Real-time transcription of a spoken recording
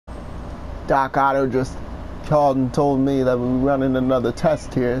Doc Otto just called and told me that we're running another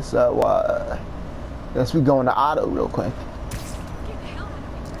test here, so guess we going to Otto real quick.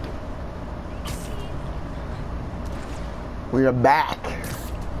 We are back.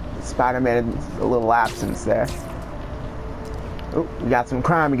 Spider-Man, a little absence there. Oh, we got some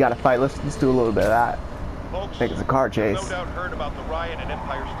crime we gotta fight. Let's do a little bit of that. Folks, I think it's a car chase. No doubt heard about the riot at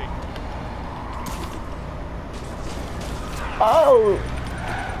Empire State. Oh!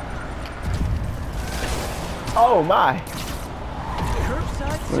 Oh my!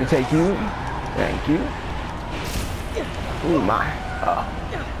 Let me take you. Thank you. Oh my! Oh,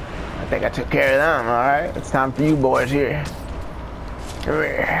 I think I took care of them. All right, it's time for you boys here. Come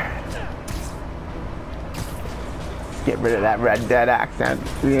here. Let's get rid of that Red Dead accent.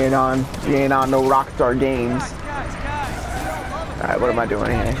 We ain't on no Rockstar games. All right, what am I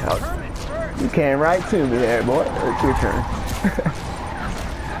doing here? Oh, you came right to me there, boy. It's your turn.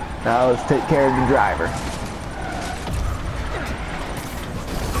 Now let's take care of the driver.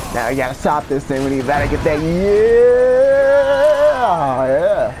 Now we gotta stop this thing. We gotta get that. Yeah.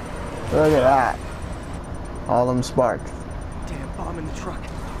 Look at that. All them sparks. Damn bomb in the truck.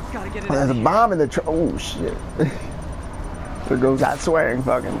 Gotta get it. There's a bomb in the truck. Oh shit. There goes that swearing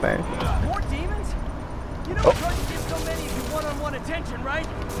fucking thing. More demons? You know, hard to get so many of you one-on-one attention, right?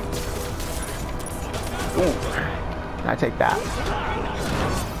 Ooh. I take that.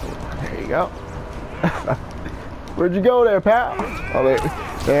 There you go. Where'd you go there, pal? Oh,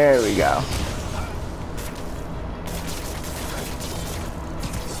 there we go.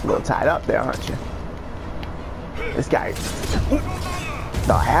 A little tied up there, aren't you? This guy.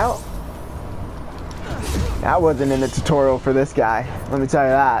 The hell? That wasn't in the tutorial for this guy. Let me tell you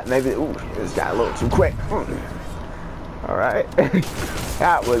that. Maybe this guy a little too quick. All right.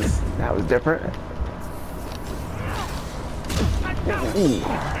 that was different.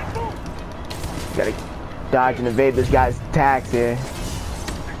 Gotta dodge and evade this guy's attacks here.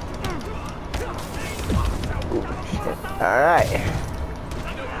 Alright.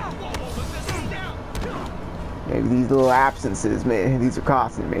 Maybe these little absences, man, these are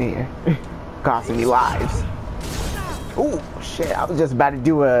costing me here. Costing me lives. Oh shit, I was just about to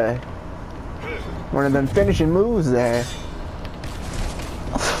do one of them finishing moves there.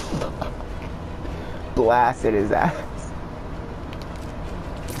 Blasted his ass.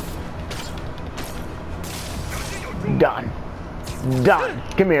 Done. Done.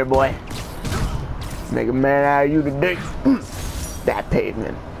 Come here, boy. Make a man out of you today. That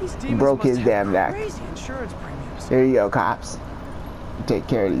pavement. Broke his damn neck. There you go, cops. Take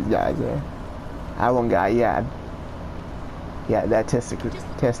care of these guys there. That one guy, yeah, that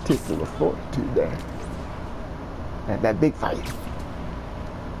testicular fortitude there. That big fight.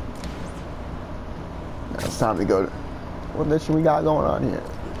 Now it's time to go to what mission we got going on here.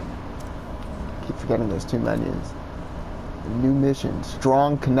 Keep forgetting there's two menus. New mission,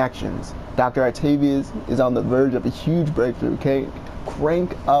 strong connections. Dr. Octavius is on the verge of a huge breakthrough. Okay,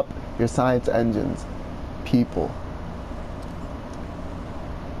 crank up your science engines, people.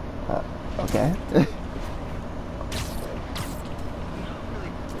 Okay.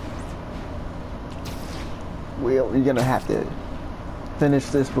 We're gonna have to finish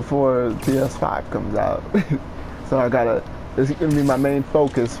this before PS5 comes out. So this is gonna be my main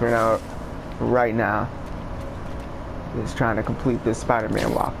focus for now, right now. Just trying to complete this Spider-Man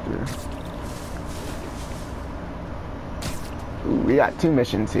walkthrough. Ooh, we got two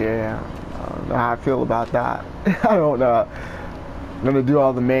missions here. I don't know how I feel about that. I don't know. I'm gonna do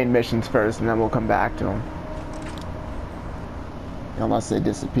all the main missions first, and then we'll come back to them. Unless they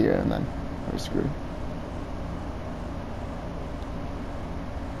disappear, and then we're screwed.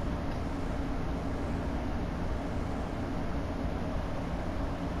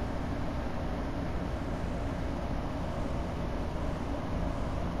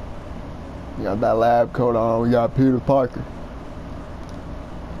 We got that lab coat on. We got Peter Parker.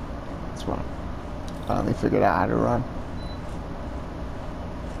 That's right. Finally figured out how to run.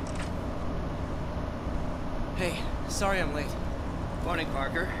 Hey, sorry I'm late. Morning,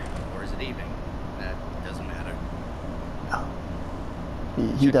 Parker. Or is it evening? That doesn't matter. No.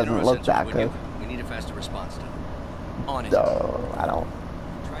 He doesn't look that good. We need a faster response time. On it. No, I don't.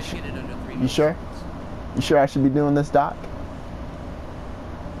 Try to get it under 3 You sure? You sure I should be doing this, Doc?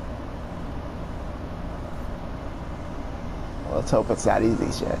 Let's hope it's that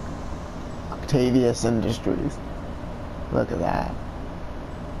easy shit. Octavius Industries. Look at that.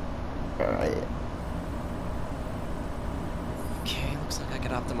 Alright. Okay, looks like I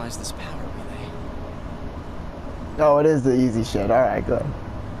could optimize this power relay. Oh, it is the easy shit. Alright, good.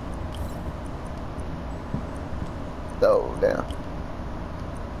 Oh, damn.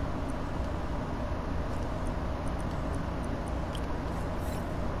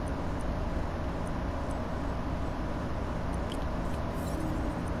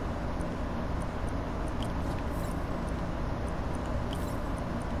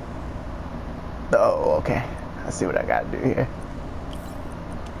 Oh, okay. I see what I gotta do here.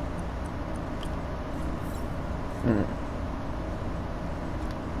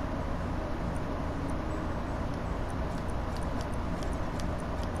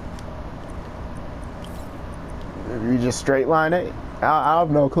 If you just straight line it, I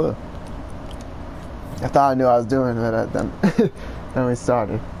have no clue. I thought I knew what I was doing, but then we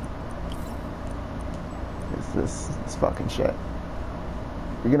started. It's this fucking shit.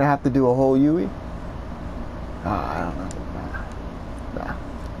 You're gonna have to do a whole UE? I don't know. Nah.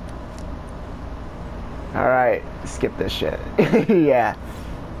 Alright, skip this shit. Yeah.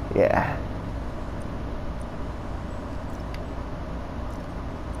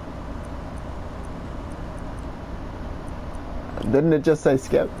 Didn't it just say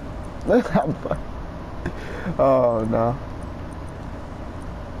skip? Oh no.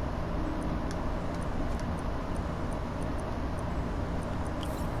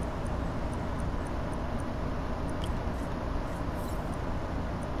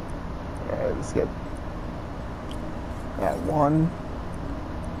 Alright, let's get that one.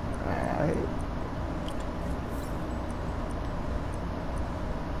 Alright.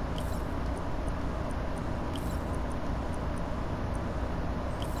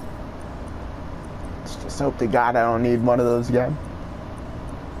 Just hope to God I don't need one of those again.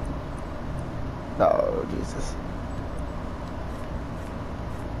 Oh, Jesus.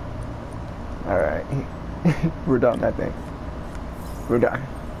 Alright. We're done, I think. We're done.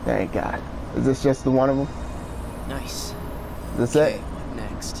 Thank God. Is this just the one of them? Nice. Is this Okay, it? what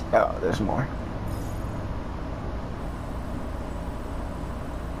next? Oh, there's more.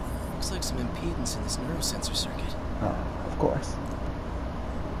 Looks like some impedance in this neurosensor circuit. Oh, of course.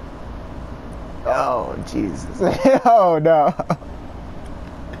 Oh, Jesus. Oh, no.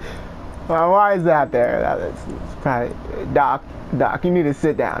 Well, why is that there? That's probably... Doc, you need to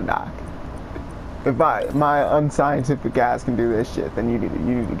sit down, Doc. If my unscientific ass can do this shit, then you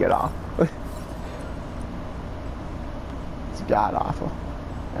need to get off. It's god awful.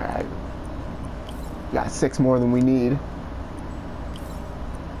 Alright. Got 6 more than we need.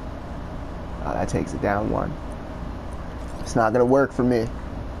 Oh, that takes it down 1. It's not gonna work for me.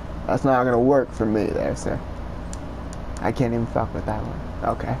 That's not gonna work for me there, sir. I can't even fuck with that one.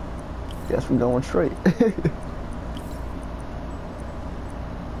 Okay. Guess we're going straight.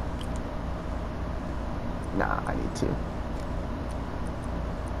 Nah, I need 2.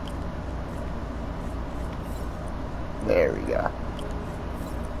 There we go.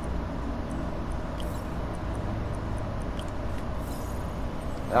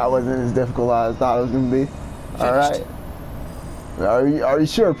 That wasn't as difficult as I thought it was gonna be. Alright. Are you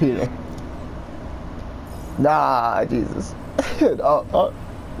sure, Peter? Nah, Jesus. Signal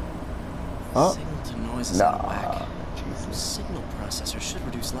to noise is out of whack. Jesus. Signal processor should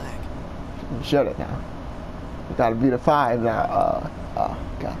reduce lag. Shut it now. We gotta be the 5 now. Oh,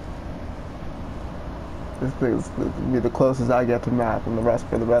 God. This thing's be the closest I get to math for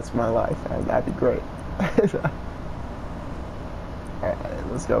the rest of my life. That'd be great. Alright,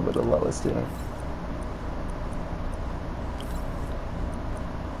 let's go with the lowest here.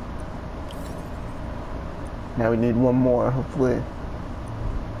 Now we need 1 more, hopefully.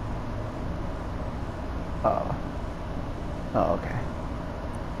 Oh, okay.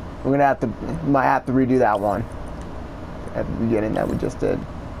 We're gonna might have to redo that one at the beginning that we just did.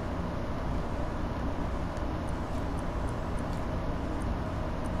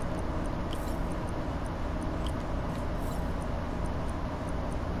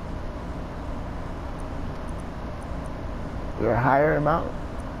 Is there a higher amount?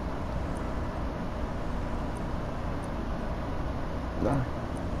 No,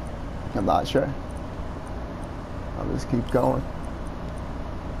 I'm not sure. I'll just keep going.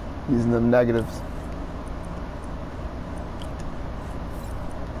 Using them negatives.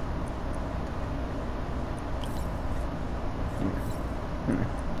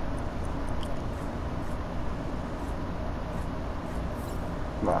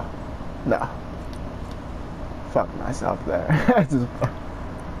 No. Fuck myself there. Just fuck.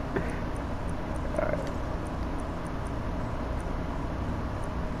 Alright.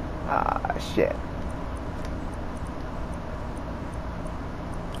 Ah, shit.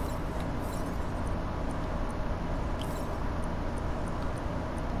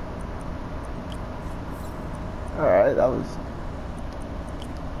 Alright, that was...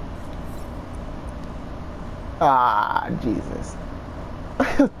 Ah, Jesus.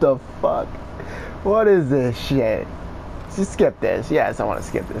 What the fuck? What is this shit? Just skip this. Yes, I want to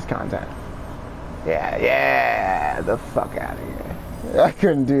skip this content. Yeah, the fuck out of here. I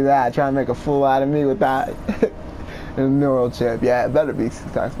couldn't do that. Trying to make a fool out of me with that. And a neural chip. Yeah, it better be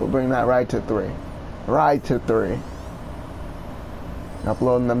successful. Bring that right to 3. Right to 3.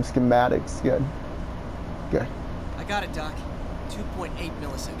 Uploading them schematics. Good. Good. I got it, Doc. 2.8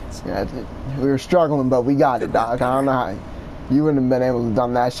 milliseconds. Yeah, we were struggling, but we got it, Doc. I don't know how you wouldn't have been able to have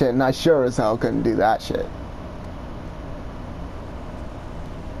done that shit, and I sure as hell couldn't do that shit.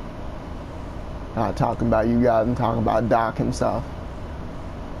 Not talking about you guys, I'm talking about Doc himself.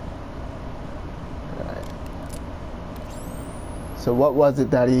 Alright. So what was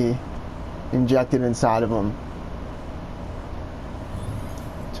it that he injected inside of him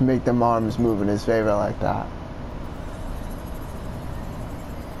to make them arms move in his favor like that?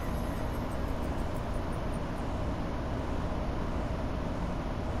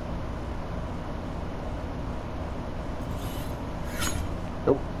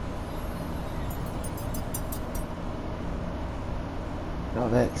 Nope. Oh,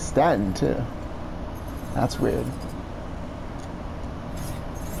 they extend too. That's weird.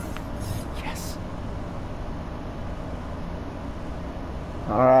 Yes.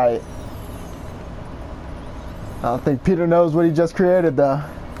 Alright. I don't think Peter knows what he just created though.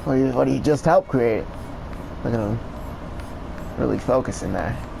 What he just helped create. Look at him. Really focusing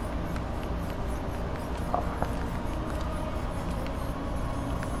there.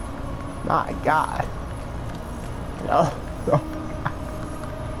 My God. No.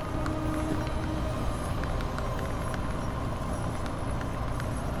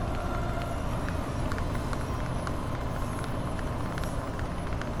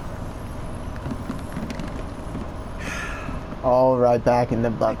 All right back in the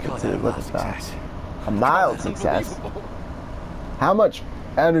bucket too. Look at that. A mild success. How much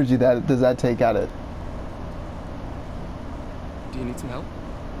energy does that take out of it? Do you need some help?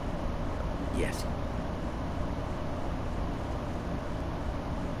 Yes.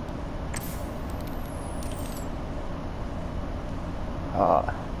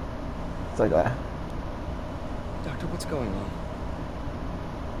 It's like a... Doctor, what's going on?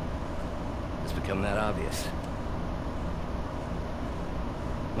 It's become that obvious.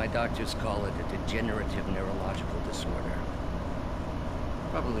 My doctors call it a degenerative neurological disorder.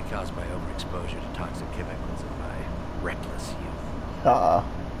 Probably caused by overexposure to toxic chemicals in my reckless youth. Uh-oh.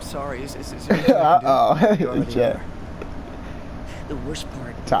 Sorry, is Uh-oh. Shit. The worst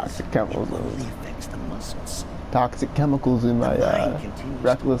part Toxic chemicals. it only affects the muscles. Toxic chemicals in my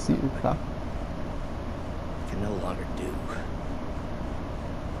reckless youth. Huh? Can no longer do.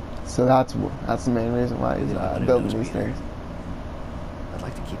 So that's the main reason why he's building these things. I'd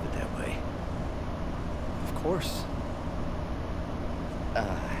like to keep it that way. Of course.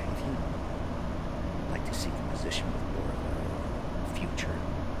 If you'd like to seek a position with more of a future.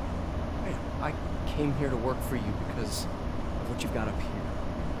 I came here to work for you because of what you've got up here.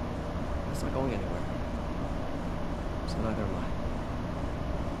 It's not going anywhere. So neither am I.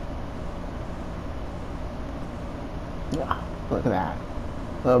 Yeah, look at that.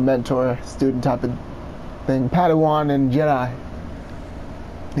 Little mentor, student type of thing. Padawan and Jedi,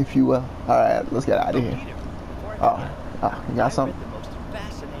 if you will. Alright, let's get out of here. Oh, you got something? The most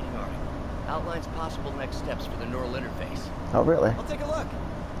fascinating article. Outlines possible next steps for the neural interface. Oh, really? I'll take a look.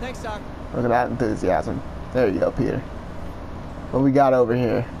 Thanks, Doc. Look at that enthusiasm. There you go, Peter. What we got over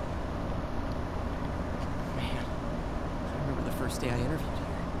here? Man, I remember the first day I interviewed here.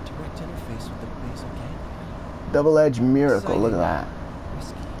 Direct interface with the basal ganglia. Double-edged miracle. Look at that.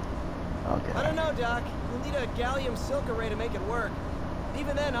 Risky. Okay. I don't know, Doc. You'll need a gallium silk array to make it work.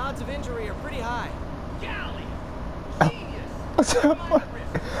 Even then, odds of injury are pretty high. Gallium! Genius!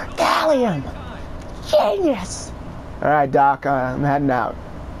 Gallium! Genius! Alright, Doc, I'm heading out.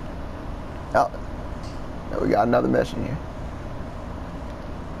 Oh, we got another mission here.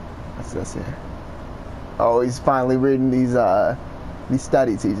 What's this here? Oh, he's finally reading these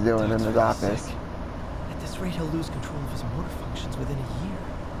studies he's doing in his office. At this rate, he'll lose control of his motor functions within a year.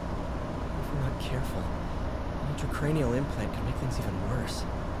 If we're not careful, an intracranial implant could make things even worse.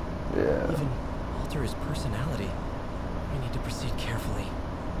 Yeah. Even alter his personality. We need to proceed carefully.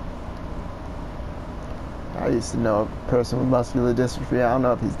 I used to know a person with muscular dystrophy. I don't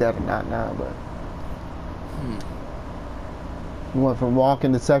know if he's dead or not now, but he went from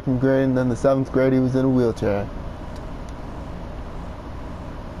walking to 2nd grade, and then the 7th grade he was in a wheelchair.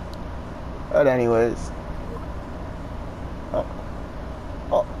 But anyways,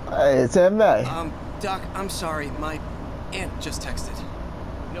 hey, it's M.A. Doc, I'm sorry. My aunt just texted.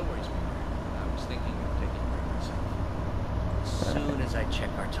 No worries, Peter. I was thinking of taking care of myself. As soon as I check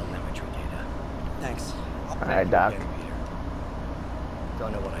our telemetry data. Thanks. All right, Doc. Again, Peter.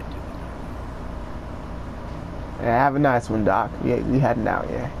 Don't know what I'd do without you. Yeah, have a nice one, Doc. We heading out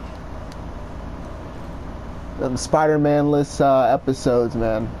here. Them Spider-Man-less episodes,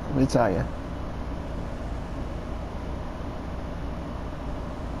 man. Let me tell you.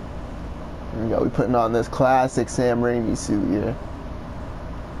 Here we go. We putting on this classic Sam Raimi suit here.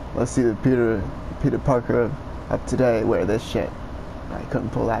 Let's see the Peter Parker of today wear this shit. I couldn't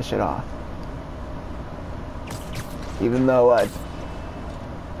pull that shit off. Even though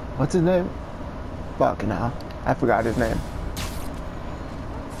what's his name? Fucking hell, I forgot his name.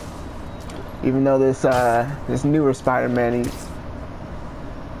 Even though this newer Spider-Man, he's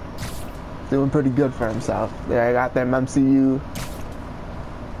doing pretty good for himself. There, I got them MCU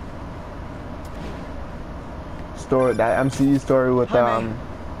story, that MCU story with Let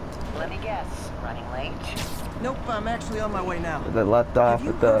me guess, running late? Nope, I'm actually on my way now. that left off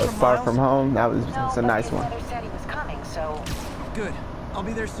with the Far From Home. That was No, it's a nice one. But his mother said he was coming, so... Good. I'll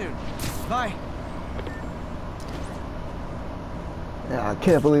be there soon. Bye. Yeah, I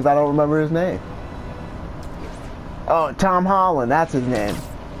can't believe I don't remember his name. Oh, Tom Holland, that's his name.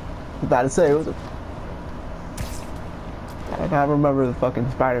 I was about to say, I don't remember the fucking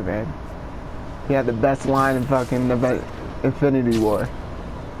Spider-Man. He had the best line in fucking Infinity War.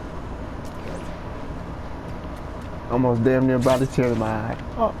 Almost damn near brought a tear to my eye.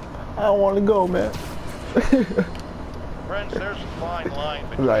 Oh, I don't want to go, man. Friends, there's a fine line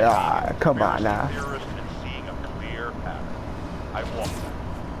between Like, being ah, come on now. theorist and seeing a clear pattern. I walk that.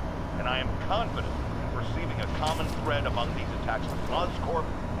 And I am confident in perceiving a common thread among these attacks with Oscorp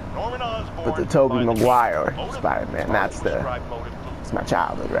and Norman Osborn. But the Tobey by the Maguire motive, Spider-Man, that's prescribed motive. my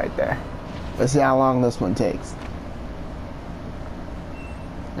childhood right there. Let's see how long this one takes.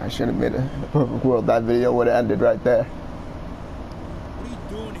 I should have made a perfect world. That video would have ended right there. What are you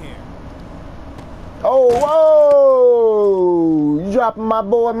doing here? Oh, whoa! You dropping my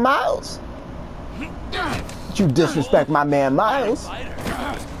boy Miles? You disrespect my man Miles.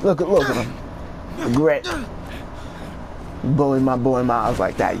 Look at him. Great. You bully my boy Miles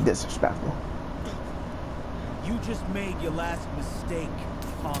like that, you disrespectful. You just made your last mistake,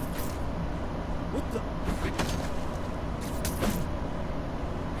 punk. What the?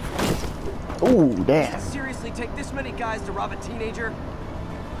 Ooh, damn. Seriously, take this many guys to rob a teenager?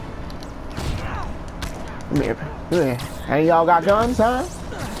 Come here. Any of y'all got guns, huh?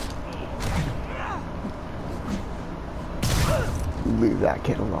 Leave that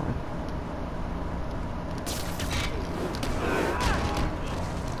kid alone.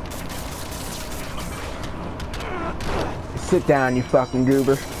 Sit down, you fucking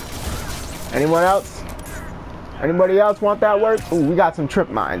goober. Anyone else? Anybody else want that work? Ooh, we got some trip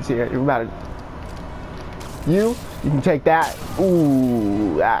mines here. You're about to... You can take that.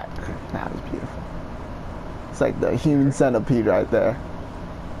 Ooh, that was beautiful. It's like the human centipede right there.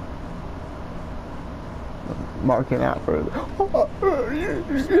 Marking out for the...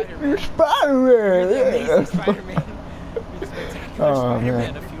 You're Spider-Man! Spider-Man. Spectacular Oh,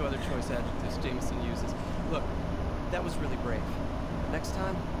 Spider-Man. man. A few other choice adjectives Jameson uses. Look, that was really brave. Next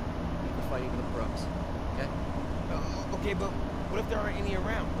time, we're fighting for the pros. Okay? Okay, but what if there aren't any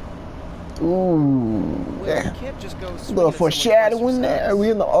around? Ooh, Well, yeah. you can't just go A little foreshadowing there. Are we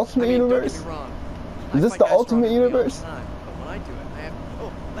in the Ultimate Universe? Don't get me wrong. Is this I fight the guys Ultimate stronger than me all the Universe? time, but when I do it, I have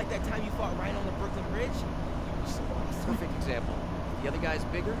Oh, like that time you fought Ryan on the Brooklyn Bridge? You were so a awesome. perfect example. If the other guy's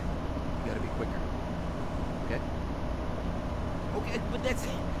bigger, you gotta be quicker. Okay? Okay, but that's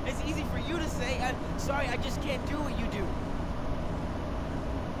easy for you to say. I'm sorry, I just can't do what you do.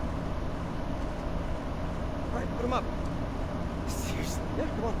 All right, put him up. Seriously? Yeah,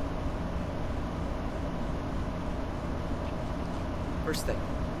 come on. First thing,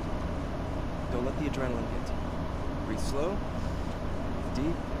 don't let the adrenaline get to you. Breathe slow, breathe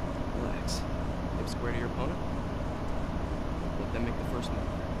deep, relax. Hip square to your opponent. Let them make the first move.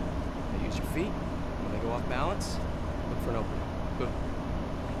 Now use your feet. When they go off balance, look for an opening. Boom.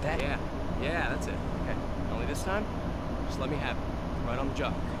 Like that? Yeah, that's it. Okay. Only this time, just let me have it. Right on the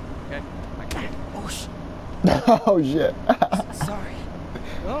jaw. Okay? I got it. Oh, sh... Oh shit. Sorry.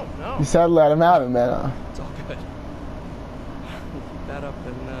 No. You said let him have it, man. It's all good. Keep that up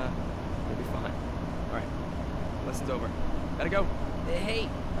and you'll be fine. Alright. Lesson's over. Gotta go. Hey,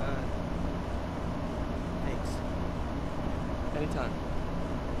 thanks. Anytime.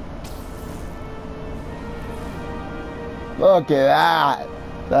 Look at that.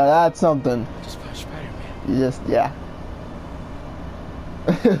 That's something. Just fought Spider-Man. You just, yeah.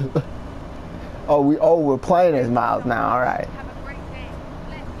 we're playing as Miles now. All right. Have a great day.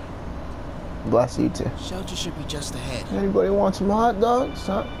 Bless you too. Shelter should be just ahead. Anybody want some hot dogs?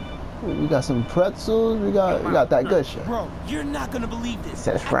 Huh? We got some pretzels. We got that good shit. Bro, you're not gonna believe this.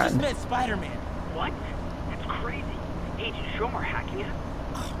 Said I friend. just met Spider-Man. What? That's crazy. Agent Schumer hacking it?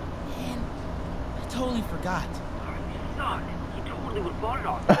 Oh, man. I totally forgot. Oh, you suck. He totally would have bought it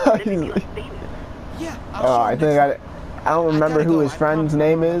off. He's Then he'd be like- like famous. Yeah, Oh, I think I don't remember who his friend's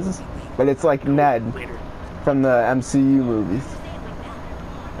name is. Wait. But it's like Ned Later. from the MCU movies.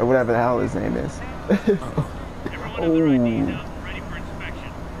 Or whatever the hell his name is. Ooh.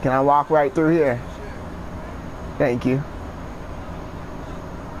 Can I walk right through here? Thank you.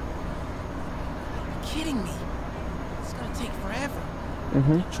 You're kidding me. It's gonna take forever.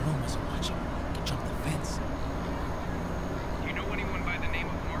 Jerome isn't watching. I can jump the fence. Do you know anyone by the name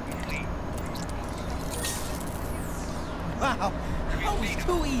of Martin Lee? Wow, that was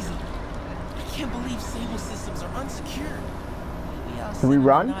too easy. I can't believe Sable systems are unsecured. Maybe I'll Can we send an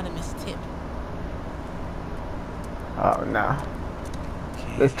run? anonymous tip. Oh no.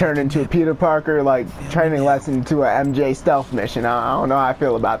 This turned into a Peter Parker like training lesson to a MJ stealth mission. I don't know how I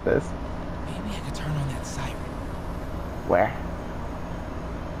feel about this. Maybe I could turn on that siren. Where?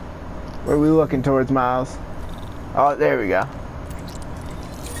 Where are we looking towards, Miles? Oh, there we go.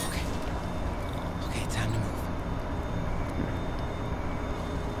 Okay, time to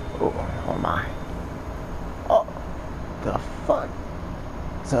move. Oh my. Oh, the fuck?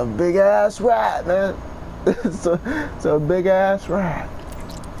 It's a big ass rat, man. It's a big ass rat.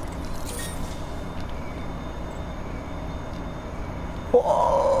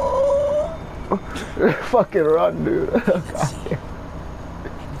 Oh. Fucking run, dude. Let's see. Maybe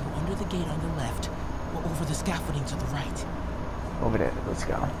go under the gate on the left, or over the scaffolding to the right. Over there. Let's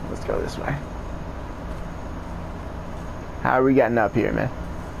go. Let's go this way. How are we getting up here, man?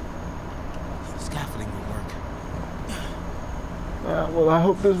 The scaffolding will work. Well, I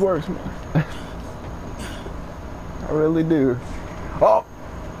hope this works, man. I really do. Oh!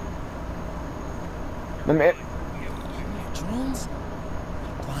 The man. Drones?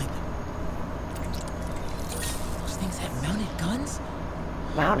 Blind them. Those things have mounted guns?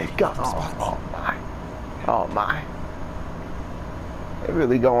 Mounted gun. Oh my. Oh my. They're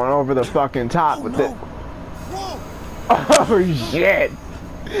really going over the fucking top with it. Oh shit!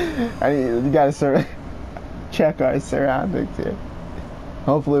 We gotta check our surroundings here.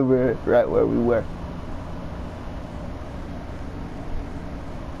 Hopefully we're right where we were.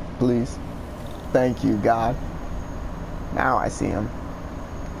 Please. Thank you, God. Now I see him.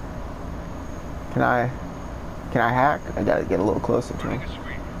 Can I hack? I gotta get a little closer to him.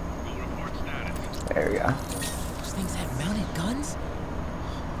 There we go. Those things have mounted guns?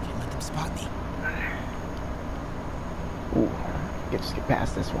 Can't let them spot me. Ooh, just get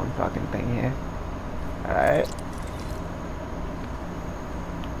past this one fucking thing here. Alright.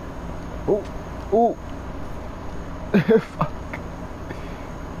 Ooh, ooh. Fuck.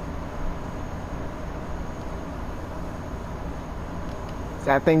 Is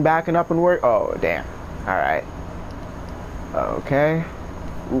that thing backing up and work? Oh, damn. Alright. Okay.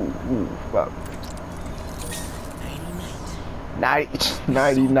 Ooh, fuck.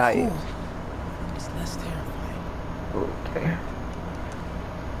 Nighty night. Cool. It's less terrifying. Okay.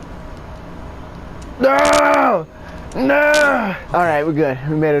 No! No! Alright, we're good.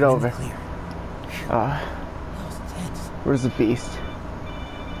 We made it over. Clear. That was intense. Where's the beast?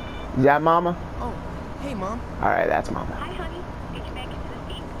 Is that Mama? Oh, hey, Mom. Alright, that's Mama. Hi, honey. Did you make it to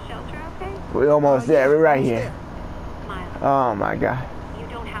the East shelter okay? We're almost there. We're right here. There. Miles, Oh my god. you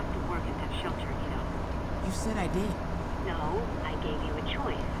don't have to work at that shelter, you know. You said I did. No, I gave you a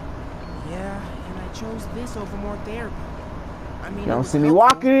choice. Yeah, and I chose this over more therapy. I mean, You don't see me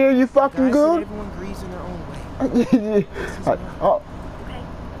walking here, you fucking guys goon? everyone grieves in their own way. Oh, Okay?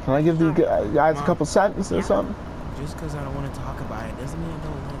 can I give these guys a couple sentences or something? Just because I don't want to talk about it doesn't mean I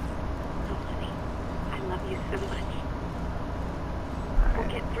don't love you. Oh, honey, I love you so much. We'll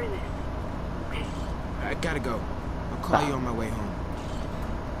get through this. Okay? I gotta go. I'll call you on my way home.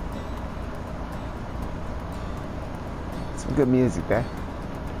 Some good music there.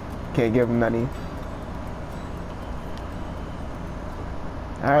 Can't give them any.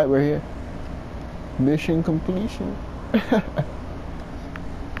 Alright, we're here. Mission completion.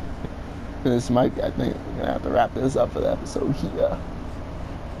 This might, I think we're gonna have to wrap this up for the episode here.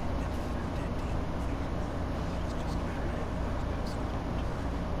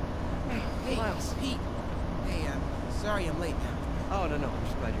 Hey, Miles. Pete. Hey, sorry I'm late. Oh, no, I'm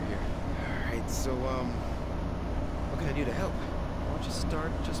just glad you're here. Alright, so, what can I do to help? Why don't you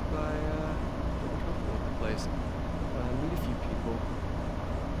start just by, getting comfortable with the place. Meet a few people.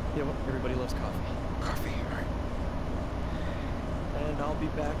 You know what? Everybody loves coffee. Coffee, alright. And I'll be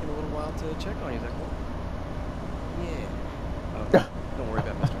back in a little while to check on you, is that cool? Yeah. Oh, don't worry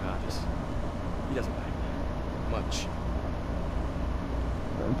about Mr. Hodges. He doesn't mind much.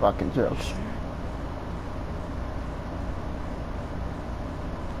 Them fucking jokes.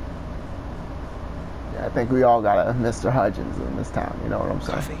 Yeah, I think we all got a Mr. Hudgens in this town, you know what I'm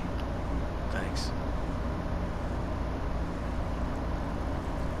saying? Coffee? Thanks.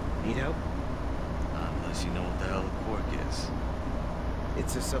 Need help? Unless you know what the hell a quark is.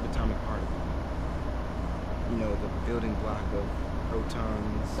 It's a subatomic particle. You know, the building block of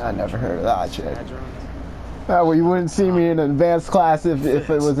protons. I never heard of that shit. Hadrons. Oh, well, you wouldn't see me in an advanced class if it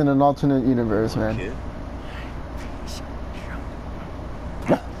was in an alternate universe, man. Kid.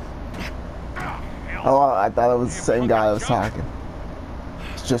 Oh, I thought it was the same guy that was talking.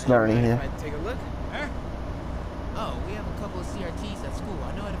 It's just Ernie here. Take a look. Huh? Oh, we have a couple of CRTs at school.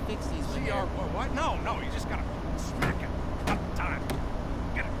 I know how to fix these when they're... What? No, you just gotta smack it. Up time.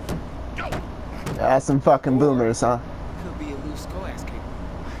 Get it. Go! Yeah, that's some fucking boomers, huh? Could be a loose coax cable.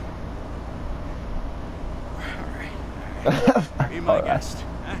 Be my guest.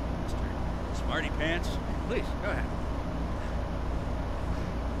 Huh? Mr. Smarty Pants. Please, go ahead.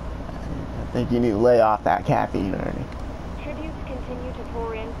 I think you need to lay off that caffeine, Ernie. Tributes continue to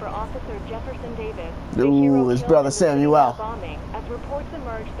pour in for Officer Jefferson Davis. Ooh, his brother Samuel. Bombing, as reports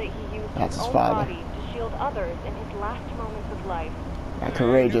emerge that he used That's his his own father. body to shield others in his last moments of life. That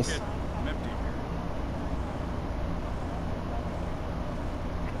courageous. I'm empty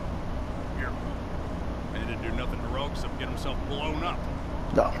here. Here. Man didn't do nothing heroic except get himself blown up.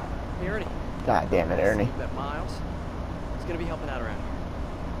 Go. Hey, Ernie. God damn it, Ernie. That Miles? He's gonna be helping out around here.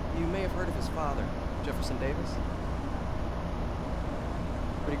 You may have heard of his father, Jefferson Davis.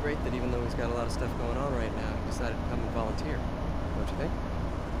 Pretty great that even though he's got a lot of stuff going on right now, he decided to come and volunteer. Don't you think?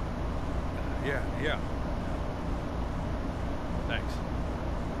 Yeah. Thanks.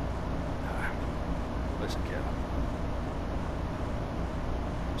 Listen, kid.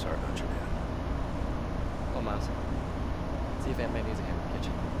 I'm sorry about your dad. Oh, Miles. See if Aunt May needs a hand in the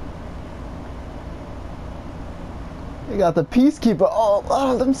kitchen. You got the Peacekeeper.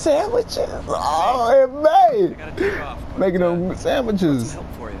 Oh, them sandwiches. Oh, hey, I mate. gotta take off. but, Making them got sandwiches. some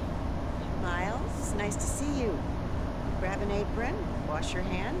help for you. Miles, nice to see you. Grab an apron, wash your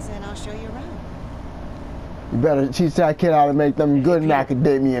hands, and I'll show you around. You better teach that kid how to make them good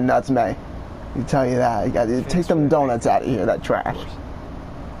macadamia nuts, man. You tell you that. You got to take them donuts out of here, that trash.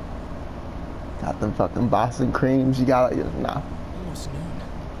 Got them fucking Boston creams. You got it. Nah. Almost noon.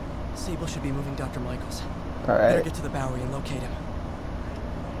 Sable should be moving Dr. Michaels. All Better right. get to the Bowery and locate him.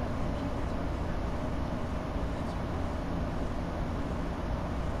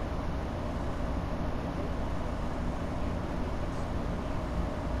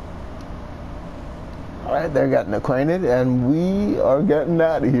 All right, they're getting acquainted, and we are getting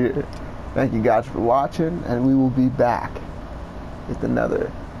out of here. Thank you guys for watching, and we will be back with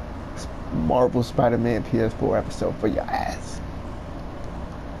another Marvel Spider-Man PS4 episode for your ass.